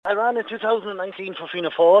I ran in 2019 for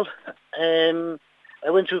Fianna Fail. I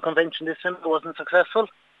went to a convention this time. It wasn't successful.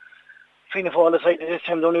 Fianna Fail decided this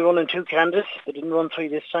time they're only running 2 candidates. They didn't run 3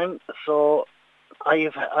 this time. So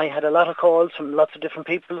I had a lot of calls from lots of different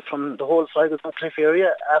people from the whole Sligo Drumcliffe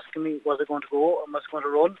area asking me was I going to go or was I going to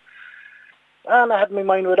run. And I had my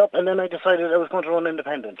mind made up, and then I decided I was going to run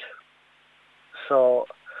independent. So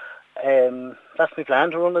that's my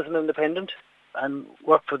plan, to run as an independent and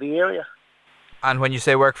work for the area. And when you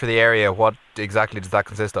say work for the area, what exactly does that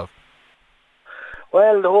consist of?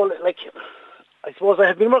 Well, the whole, I suppose I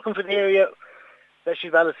have been working for the area, especially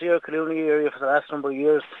Ballyseer, Collooney area for the last number of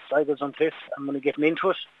years, Sligo Drumcliffe. I'm going to get into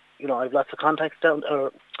it. You know, I've lots of contacts down,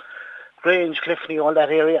 or Grange, Cliffney, all that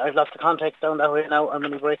area. I've lots of contacts down that way now. I'm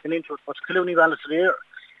going to be breaking into it. But Collooney, Ballyseer,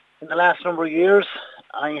 in the last number of years,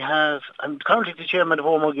 I'm currently the chairman of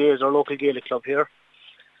Owenmore Gaels, our local Gaelic club here.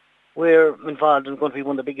 We're involved in going to be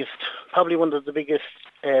one of the biggest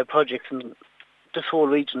projects in this whole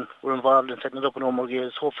region. We're involved in setting it up in Owenmore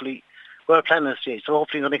Gaels. Hopefully, we're planning a stage, so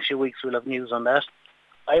hopefully in the next few weeks we'll have news on that.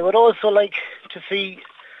 I would also like to see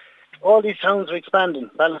all these towns are expanding.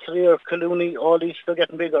 Ballyseer, Collooney, all these, they're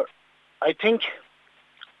getting bigger. I think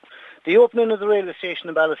the opening of the railway station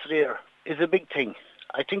in Ballyseer is a big thing.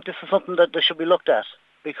 I think this is something that should be looked at,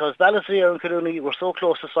 because Ballyseer and Collooney were so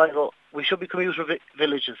close to Sligo. We should be commuter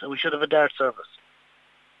villages, and we should have a dart service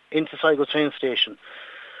into Sligo train station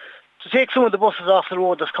to take some of the buses off the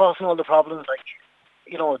road that's causing all the problems, like,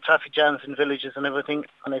 you know, traffic jams in villages and everything.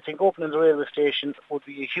 And I think opening the railway station would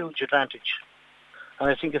be a huge advantage. And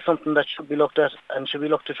I think it's something that should be looked at, and should be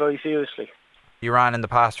looked at very seriously. You ran in the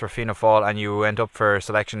past for Fianna Fail, and you went up for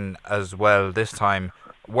selection as well this time.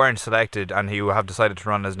 Weren't selected, and you have decided to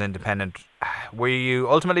run as an independent. Were you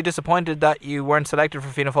ultimately disappointed that you weren't selected for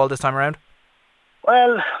Fianna Fail this time around?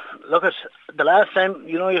 Well, look, at the last time,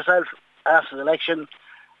 you know yourself, after the election,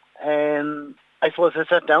 I suppose I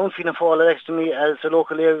sat down. Fianna Fail elected me as a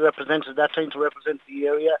local area representative that time to represent the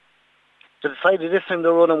area. They decided this time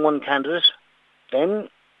they're running 1 candidate. Then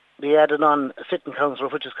they added on a sitting councillor,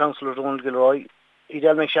 which is Councillor Donald Gilroy.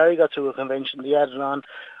 Edel McSherry got to a convention. They added on,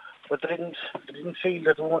 but they didn't feel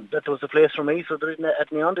that there was a place for me, so they didn't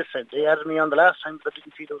add me on this time. They added me on the last time, but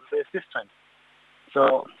didn't feel there was a place this time.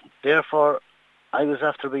 So therefore, I was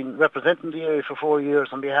after being representing the area for 4 years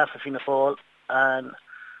on behalf of Fianna Fail, and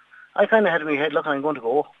I kind of had in my head, look, I'm going to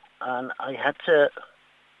go. And I had to,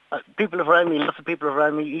 people have rang me, lots of people have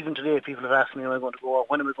rang me, even today people have asked me, am I going to go, or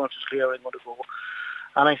when am I going to Sligo, I'm going to go.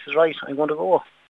 And I said, right, I'm going to go.